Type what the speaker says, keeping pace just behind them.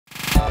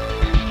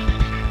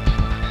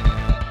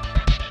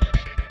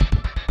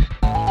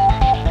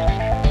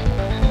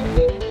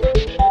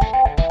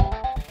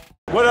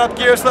up,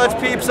 Gearslutz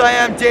peeps? I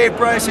am Dave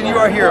Bryce, and you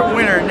are here at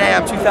Winter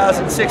NAMM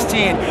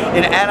 2016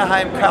 in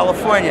Anaheim,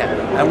 California.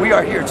 And we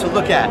are here to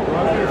look at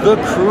the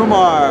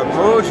Crumar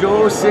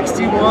Mojo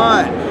 61.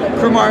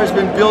 Crumar has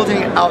been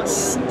building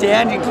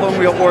outstanding clone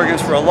wheel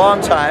organs for a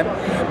long time.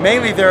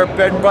 Mainly their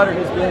bread and butter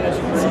has been, as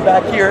you can see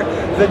back here,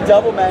 the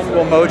double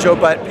manual Mojo,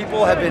 but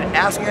people have been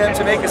asking them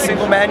to make a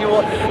single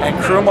manual, and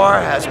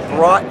Crumar has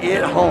brought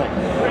it home.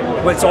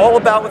 What it's all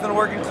about with an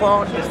organ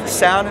clone is the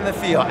sound and the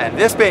feel, and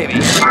this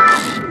baby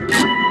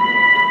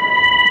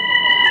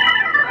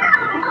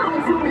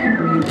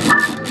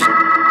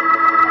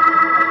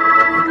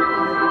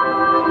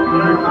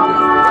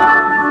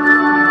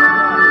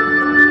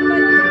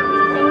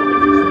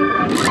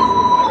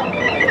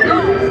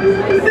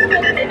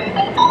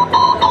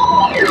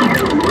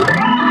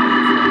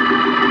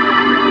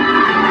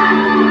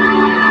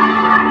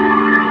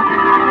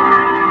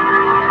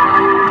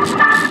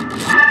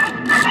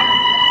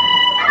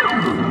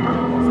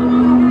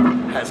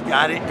has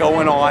got it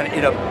going on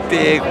in a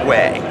big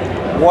way.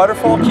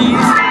 Waterfall keys,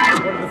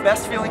 one of the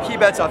best feeling key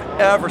beds I've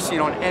ever seen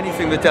on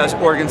anything that does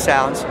organ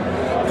sounds.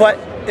 But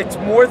it's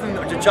more than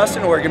just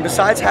an organ.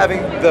 Besides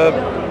having the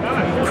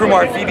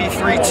Crumar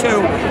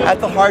VB32 at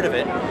the heart of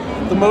it,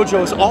 the Mojo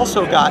has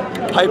also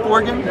got pipe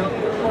organ.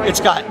 It's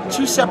got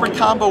two separate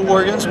combo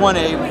organs, one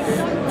a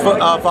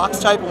Vox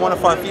type and one a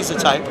Farfisa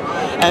type,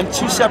 and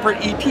two separate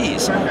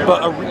EPs,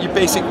 but your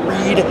basic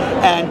reed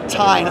and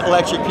tine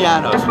electric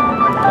pianos.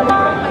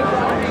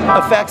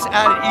 Effects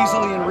added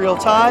easily in real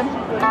time.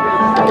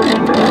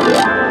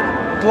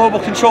 Global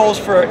controls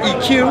for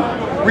EQ,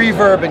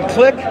 reverb, and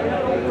click.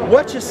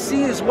 What you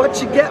see is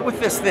what you get with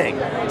this thing.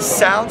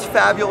 Sounds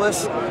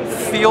fabulous,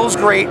 feels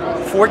great,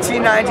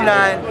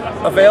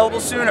 $14.99,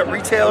 available soon at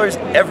retailers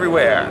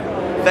everywhere.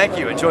 Thank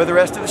you, enjoy the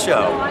rest of the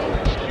show.